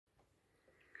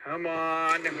Come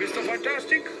on, Mr.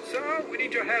 Fantastic. So, we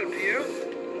need your help here.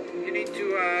 You need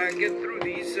to get through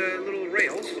these little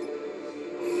rails.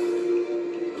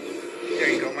 There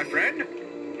you go, my friend.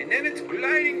 And then it's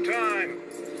gliding time.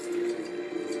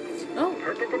 Oh.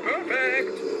 Perfect.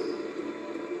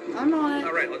 I'm on it.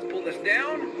 All right, let's pull this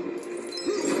down.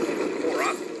 Or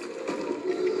up.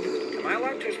 Am I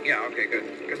allowed to? Yeah, okay, good.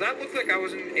 Because that looked like I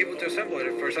wasn't able to assemble it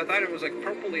at first. I thought it was like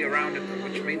purpley around it,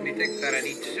 which made me think that I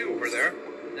need two over there.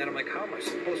 And then I'm like, how am I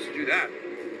supposed to do that?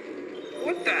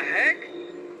 What the heck?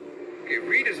 Okay,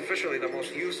 Reed is officially the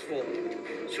most useful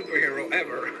superhero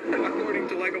ever, according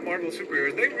to LEGO Marvel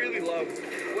Superheroes. They really love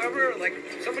whoever, like,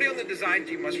 somebody on the design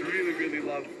team must really, really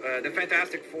love the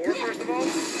Fantastic Four, first of all,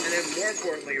 and then more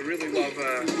importantly, really love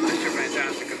Mr.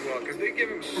 Fantastic as well, because they give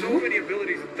him so many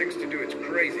abilities and things to do. It's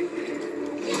crazy.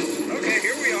 Okay,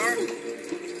 here we are.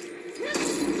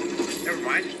 Never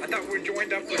mind. I thought we were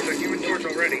joined up with the Human Torch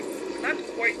already. Not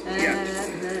quite yet.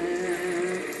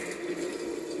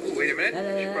 Ooh, wait a minute.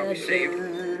 Should probably save.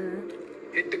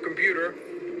 Hit the computer.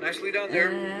 Nicely done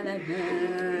there.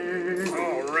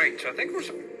 Alright, so I think we're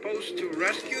supposed to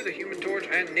rescue the Human Torch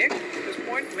and Nick at this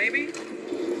point, maybe?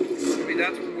 Maybe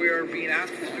that's what we're being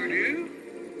asked to do.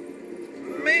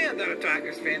 Man, that attack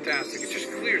is fantastic. It just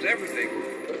clears everything.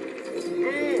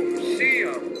 Boom! See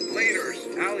ya!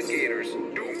 Laters, alligators,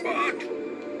 Doombot!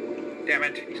 Damn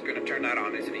it, he's gonna turn that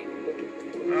on, isn't he?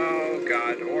 Oh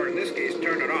god, or in this case,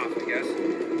 turn it off, I guess.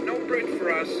 No bridge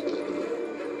for us.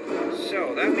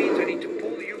 So, that means I need to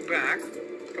pull you back,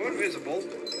 go invisible,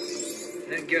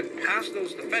 and then get past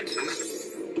those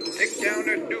defenses, take down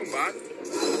that Doombot.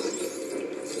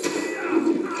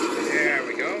 There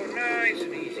we go, nice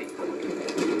and easy.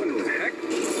 What the heck?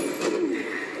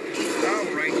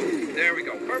 Alright, there we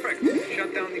go, perfect.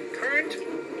 Shut down the current.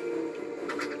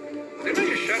 Didn't I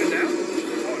just shut it down?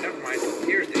 Oh, never mind.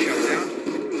 Here's the shutdown.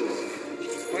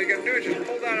 All you gotta do is just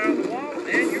pull that out of the wall,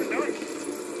 and you're done.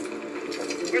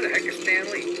 Where the heck is Stan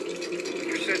Lee?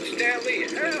 You said Stan Lee,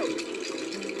 help!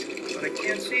 But I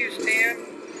can't see you, Stan.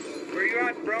 Where you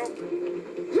at, bro?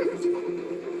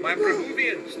 My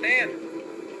Peruvian, Stan.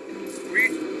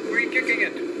 Where you kicking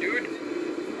it, dude?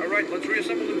 Alright, let's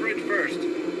reassemble the bridge first.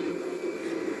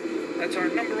 That's our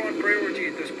 #1 priority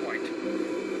at this point.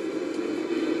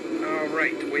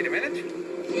 Alright, wait a minute.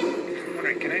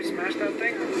 Alright, can I smash that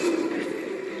thing?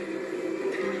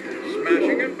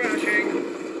 Smashing and bashing.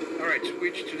 Alright,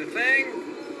 switch to the thing.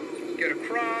 Get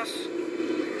across.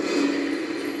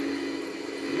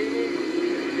 Boom.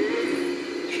 Boom.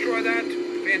 Destroy that.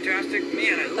 Fantastic.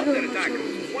 Man, I love that attack.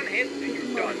 It's one hit and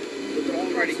you're done.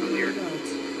 Already cleared.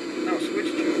 Now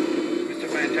switch to Mr.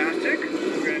 Fantastic.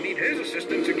 We're going to need his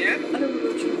assistance again.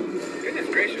 Goodness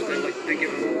gracious, they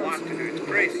give him a lot to do. It's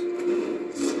crazy.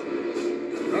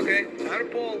 Okay, time to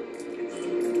pull.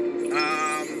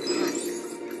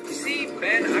 See,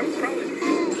 Ben, I would probably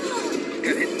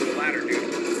get hit with the ladder, dude.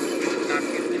 Not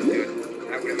feel too good,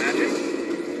 I would imagine.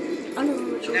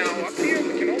 Now, up here, we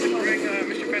can only bring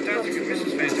Mr. Fantastic and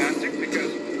Mrs. Fantastic,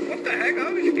 because, what the heck, how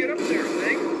did you get up there,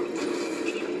 thing?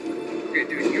 Okay,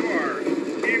 dude, you are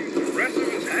impressive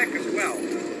as heck as well.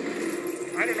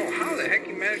 I don't know how the heck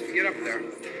you managed to get up there.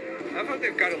 I thought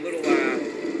they've got a little,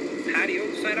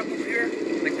 patio set up here.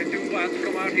 Like the Doombots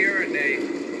come out here and they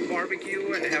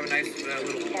barbecue and they have a nice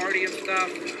little party and stuff.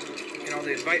 You know,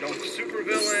 they invite all the super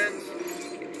villains.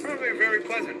 Probably very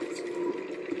pleasant.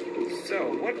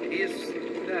 So, what is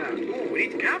that? Ooh, we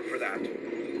need Cap for that.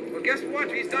 Well, guess what?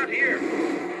 He's not here.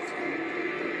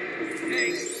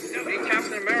 Hey, no, we need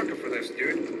Captain America for this,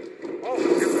 dude. Oh,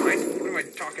 never mind. What am I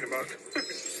talking about?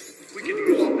 We can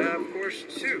use, of course,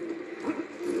 Sue.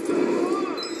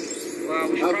 Well,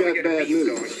 we should probably get a beam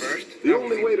going first. The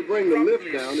only way to bring the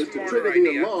lift down is to trigger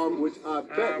the alarm, which I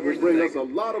bet will bring us a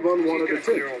lot of unwanted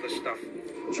attention. All this stuff.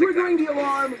 Triggering the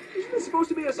alarm? Isn't this supposed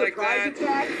to be a surprise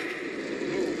attack?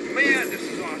 Oh, man, this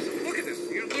is awesome. Look at this.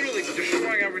 You're literally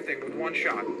destroying everything with one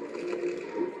shot.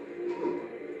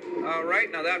 Alright,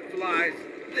 now that flies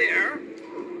there.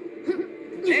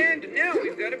 And now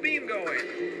we've got a beam going.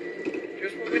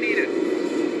 Just what we needed.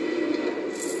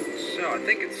 So, I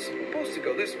think it's supposed to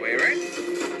go this way, right?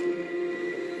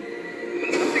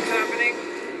 Something's happening.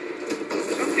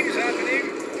 Something's happening.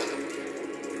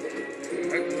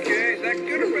 Okay, is that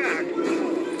good or bad?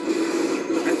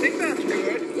 I think that's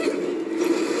good.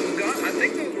 I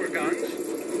think those were guns.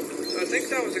 So I think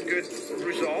that was a good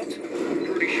result. I'm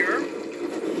pretty sure.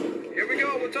 Here we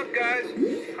go. What's up, guys?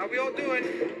 How we all doing?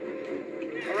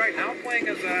 Alright, now I'm playing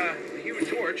as the Human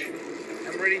Torch.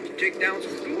 I'm ready to take down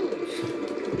some fools.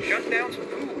 Shut down some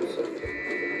fools.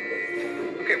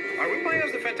 Okay, are we playing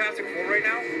as the Fantastic Four right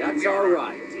now? That's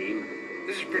alright, team.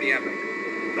 This is pretty epic. This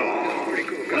is pretty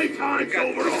cool. We've got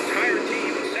the entire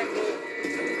team assembled.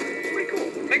 It's pretty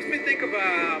cool. Makes me think of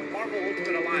Marvel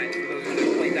Ultimate Alliance. For those who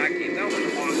never played that game, that was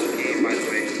an awesome game, by the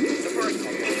way. The first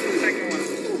one. The second one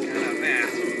was kind of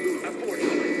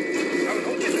unfortunately. I was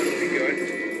hoping it would be good.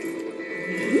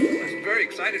 I was very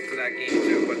excited for that game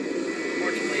too, but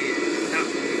unfortunately, not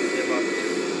live up to,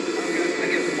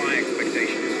 I guess, my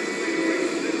expectations.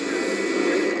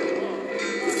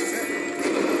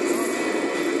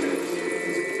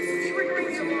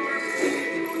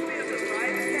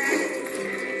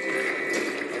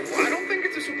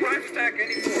 Attack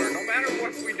anymore, no matter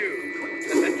what we do.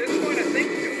 At this point, I think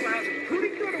Doom has a pretty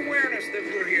good awareness that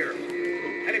we're here.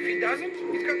 And if he doesn't,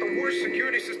 he's got the worst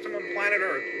security system on planet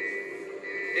Earth.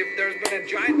 If there's been a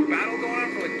giant battle going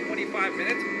on for like 25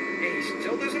 minutes, and he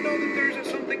still doesn't know that there's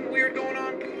something weird going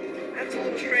on, that's a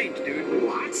little strange, dude.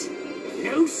 What?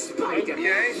 No spider?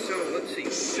 Okay, so let's see.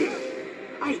 Sure.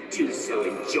 I do so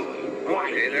enjoy.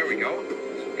 Okay, there we go.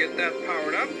 So get that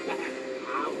powered up.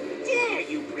 Dare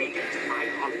you break into my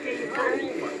holiday home?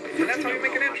 And that's how you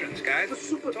make an entrance, guys.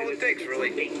 That's all it takes,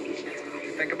 really.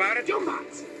 Think about it. Get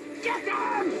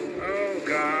them! Oh,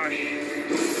 gosh.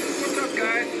 What's up,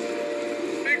 guys?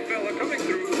 Big fella coming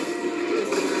through.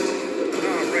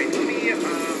 Alright, let me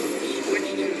switch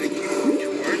to the keyboard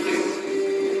torch.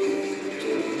 Just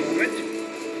a moment.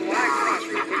 Fly across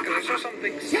real quick, because I saw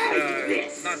something,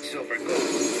 not silver, gold.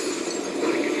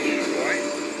 We can destroy.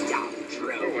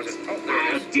 Where was it? Oh,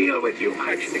 there it is. I'll deal with you,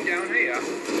 my Actually down here. I'm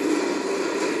just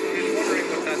wondering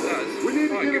what that does. We need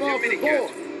to get him off the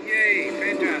board. Yay,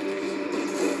 fantastic.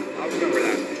 I'll remember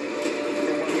that.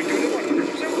 For when we do the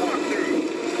 100% walkthrough.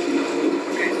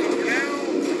 Okay, so for now,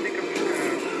 I think I'm just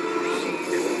gonna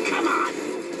proceed. Come on!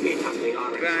 Pick up the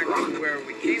orange Back rock. to where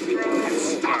we came from.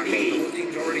 Oh gosh, the whole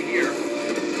team's already here.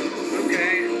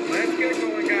 Okay, let's get it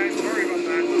going, guys. Sorry about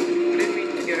that. I didn't mean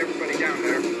to get everybody down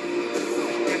there.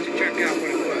 Check out what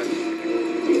it was.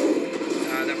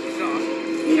 That was off.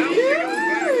 Now we're going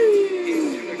back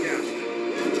into the castle.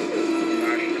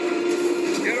 Gosh.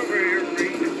 Get over here,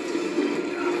 Reed.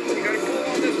 You gotta pull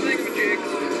on this thingamajig.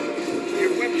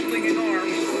 Your web-slinging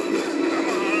arms. Come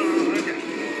on. Get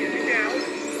you down.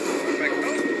 Perfect. Oh.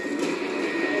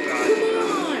 Oh, God.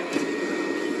 Come on.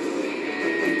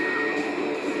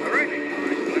 Alright.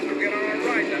 Let's go get on our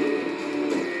ride, then.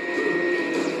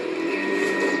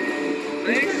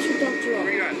 Thanks.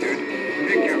 Where you at, dude?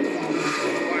 Be careful.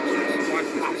 Watch this. Watch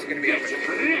this. This is gonna be epic.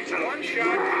 One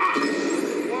shot.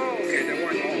 Whoa, okay, they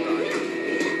weren't all done.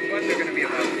 But they're gonna be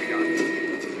about to be done.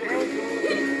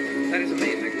 That is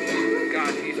amazing.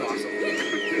 God, he's awesome. This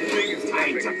thing is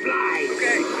Time epic. to fly!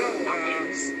 Okay, so,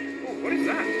 oh, what is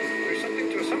that? There's something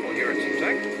to assemble here, it seems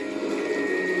like.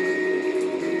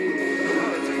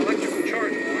 Oh, it's an electrical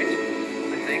charge point,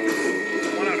 I think.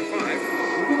 1 out of 5.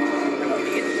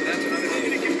 That's another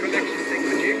communication connection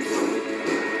thingamajig.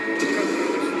 Let's go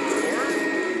through this door.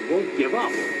 Won't give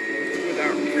up. With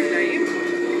our name.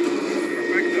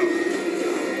 Perfecto.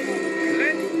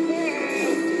 Let's go.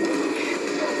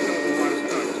 That was a lot of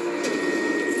stuff.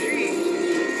 Jeez,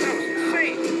 that was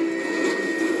insane.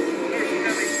 There's some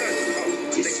heavy stuff. Oh,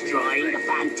 Destroying the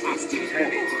fantastic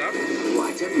heavy ball. stuff.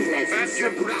 What a pleasant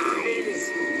surprise!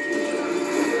 I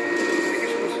think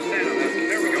you're supposed to stand on that.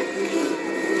 There we go.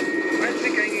 I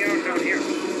think hanging out down here.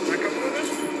 Can I come with us?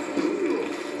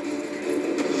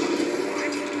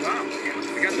 Wow,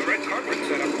 we got the red carpet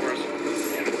set up for us.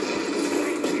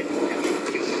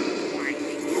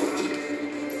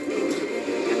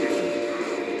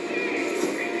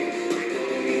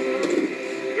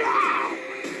 Now,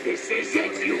 this is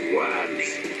it, you worms!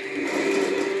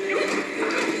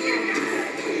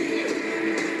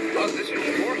 Oh, this is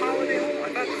your holiday home? I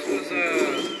thought this was,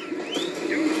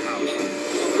 Doom's house.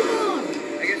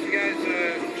 I guess you guys,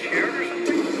 shared or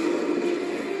something?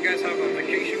 You guys have a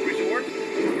vacation resort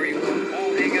where you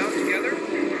all hang out together?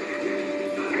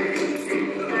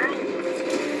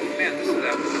 Man, this is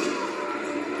epic.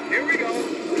 Here we go.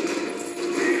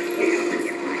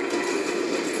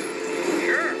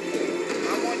 Sure.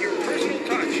 I want your personal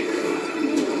touch.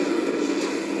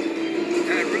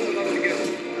 And I'd really love to get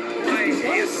my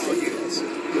hands on you.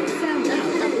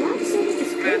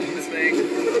 Imagine this thing.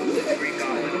 Green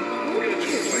Goblin. We're gonna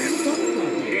destroy him.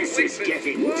 This is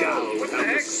getting dull without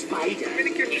the spider. The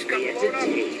minikit just got blown up.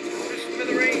 There's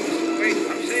smithereens. Wait,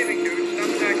 I'm saving, dude. Stop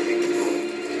attacking me.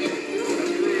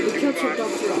 That's rude, dude.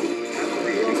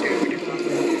 That's rude, dude.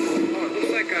 Oh, it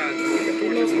looks like the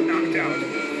torch is knocked out.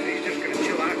 He's just gonna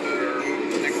chill out for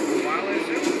the next little while, I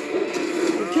assume.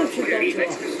 Okay,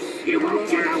 You won't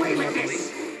get away with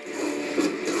this. So,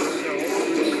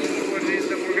 this is what it is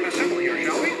that we're gonna assemble here,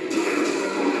 shall we?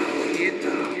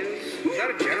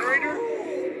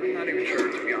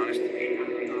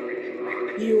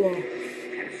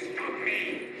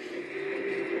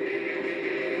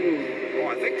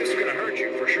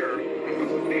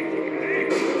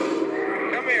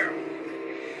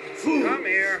 Come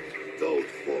here.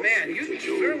 Man, you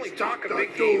certainly talk a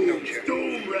big game, don't you?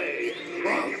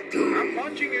 I'm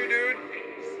punching you, dude.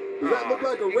 Does that look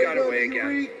like a ray gun to you,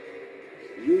 Reed?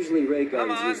 Usually ray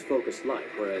guns use focused light,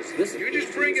 whereas this You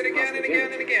just bring it again and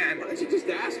again and again. Why don't you just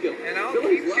ask him? And I'll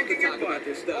Billy's keep love to kicking your talk butt. about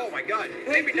this stuff. Oh my god.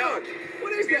 Hey, Maybe Joe, not.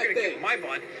 what is Maybe that you're gonna thing? kick my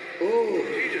butt. Oh,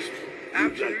 You just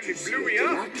absolutely blew me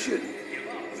up. action.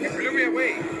 You blew me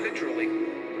away, literally.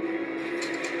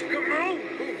 Come on.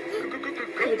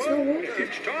 Come on.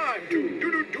 It's time to do.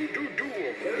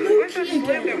 Why is that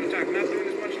slam down attack not doing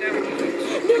as much damage as it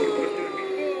was doing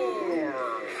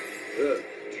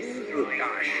before?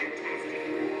 Gosh.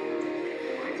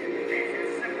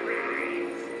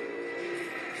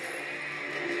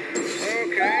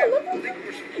 Okay, I think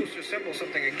we're supposed to assemble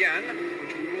something again,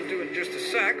 which we will do in just a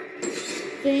sec.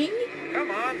 Thing?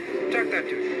 Come on, attack that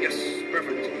dude. Yes,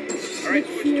 perfect. Alright,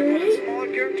 switch to one of the smaller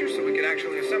characters so we can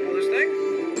actually assemble this thing.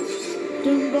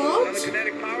 Doombot? Other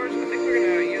kinetic powers, I think we're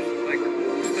gonna use like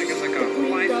this thing as like a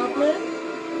fly swatter. Goblin?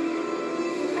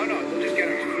 Oh no, we'll just get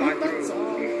him to fly through. That's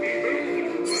all.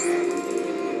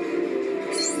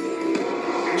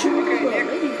 Okay, Nick,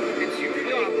 it's you and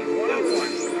Goblin,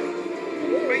 one-on-one.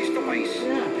 Face to face.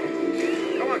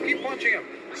 Yeah. Come on, keep punching him.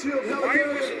 Shield Why are you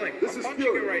helicarrier. whistling? This I'm is punching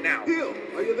Fury. you right now. Hill,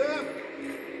 are you there?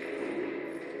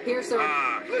 Here, sir.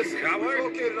 Ah, Listen, we coward.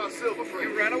 located our silver friend.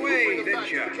 You ran away, We'll bring him didn't back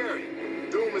to ya? the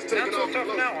carrier. Doom is taking Not so off tough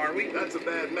the now, are we? That's a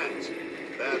bad match.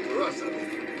 Bad for us, I mean.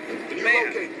 Can you Man.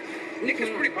 locate? Nick is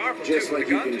pretty powerful Just too with like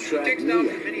the you guns. can He track takes down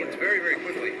me. the minions very, very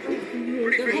quickly.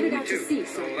 Pretty They're headed efficiently out to too. sea,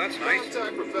 So sir. that's nice.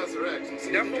 Contact Professor X and see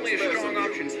if Definitely he a can spare strong some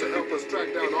option. mutants to help us track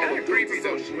down It's all kind the of creepy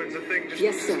Doom's though when the thing just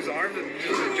Yes, uses sir. his arms and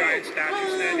just a giant statue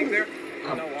standing there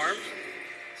with no arms.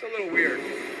 It's a little weird.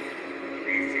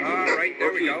 Alright,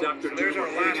 there we go. Dr. So there's Doom, our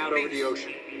we're heading last out over the piece.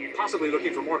 ocean, possibly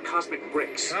looking for more cosmic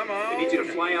bricks. Come We need you to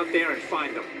on. fly out there and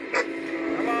find them.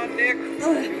 Come on, Nick.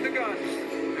 Shoot the guns.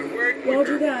 They're way Roger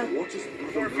quicker. that. What is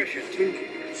More efficient. thinking?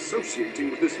 Associating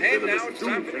with this And villainous now it's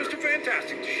time for Doom Mr.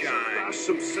 Fantastic to shine. Flash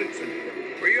some sense in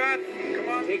him. Where you at? Come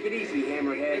on. Take it easy,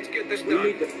 Hammerhead. Let's get this We done.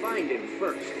 need to find him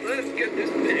first. Let's get this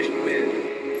finished with.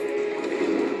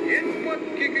 It's butt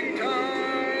kicking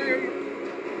time.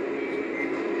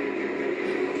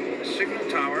 The signal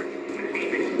tower.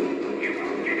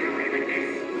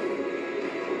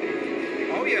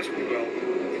 Oh yes, we will.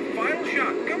 Final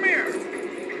shot. Come here.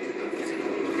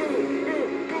 Boom,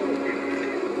 boom,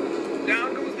 boom.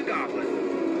 Down goes the Goblin.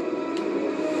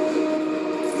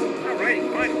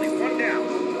 Alrighty, finally, one down.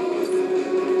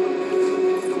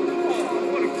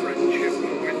 Oh, what a friendship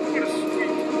moment. What a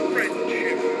sweet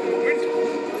friendship moment.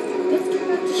 Let's get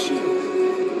back to shield.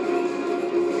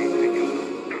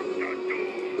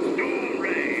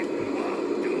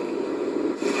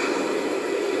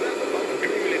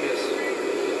 Doominess.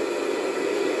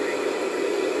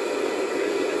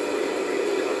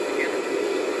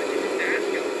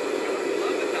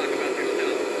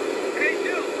 Hey,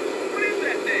 Dill, what is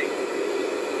that thing?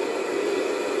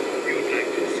 You'd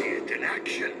like to see it in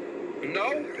action.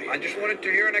 No, I just wanted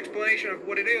to hear an explanation of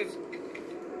what it is.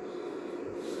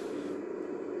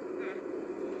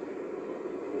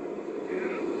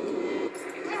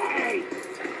 Hey!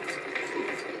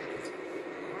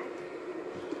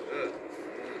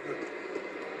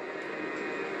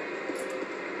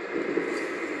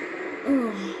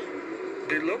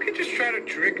 Did Loki just try to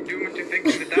trick Doom into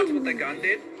thinking that that's what the gun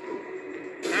did?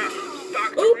 Now,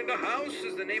 Doctor in the House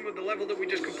is the name of the level that we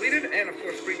just completed, and of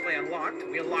course, free play unlocked.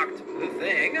 We unlocked the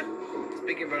thing.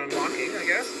 Speaking of unlocking, I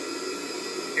guess.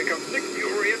 Here comes Nick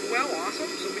Fury as well, awesome.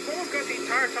 So we've almost got the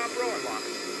entire top row unlocked.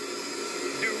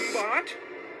 Doombot,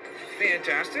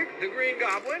 fantastic. The Green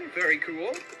Goblin, very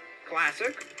cool.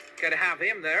 Classic, gotta have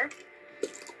him there.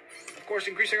 Of course,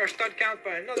 increasing our stud count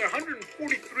by another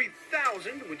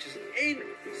 143,000, which is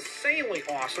insanely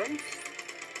awesome.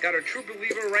 Got our True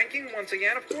Believer ranking once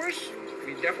again, of course.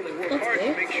 We definitely work That's hard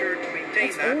to it? make sure to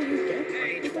maintain That's that all you get? for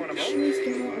each one of them. She's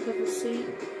the one I've ever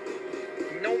seen.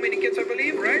 No mini kits, I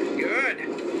believe, right? Good.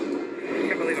 I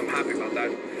can't believe I'm happy about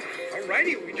that.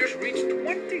 Alrighty, we just reached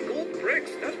 20 gold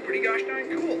bricks. That's pretty gosh darn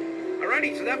cool.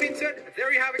 Alrighty, so that being said,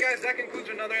 there you have it, guys. That concludes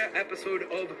another episode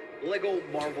of Lego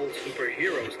Marvel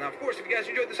Superheroes. Now, of course, if you guys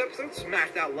enjoyed this episode, smash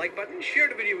that like button, share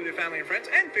the video with your family and friends,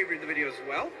 and favorite the video as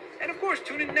well. And, of course,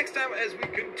 tune in next time as we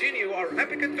continue our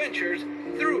epic adventures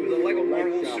through the Lego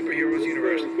Marvel Superheroes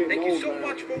universe. Thank you so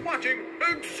much for watching.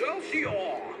 Excelsior!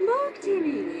 Look,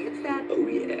 Timmy, it's that... Oh,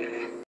 yeah.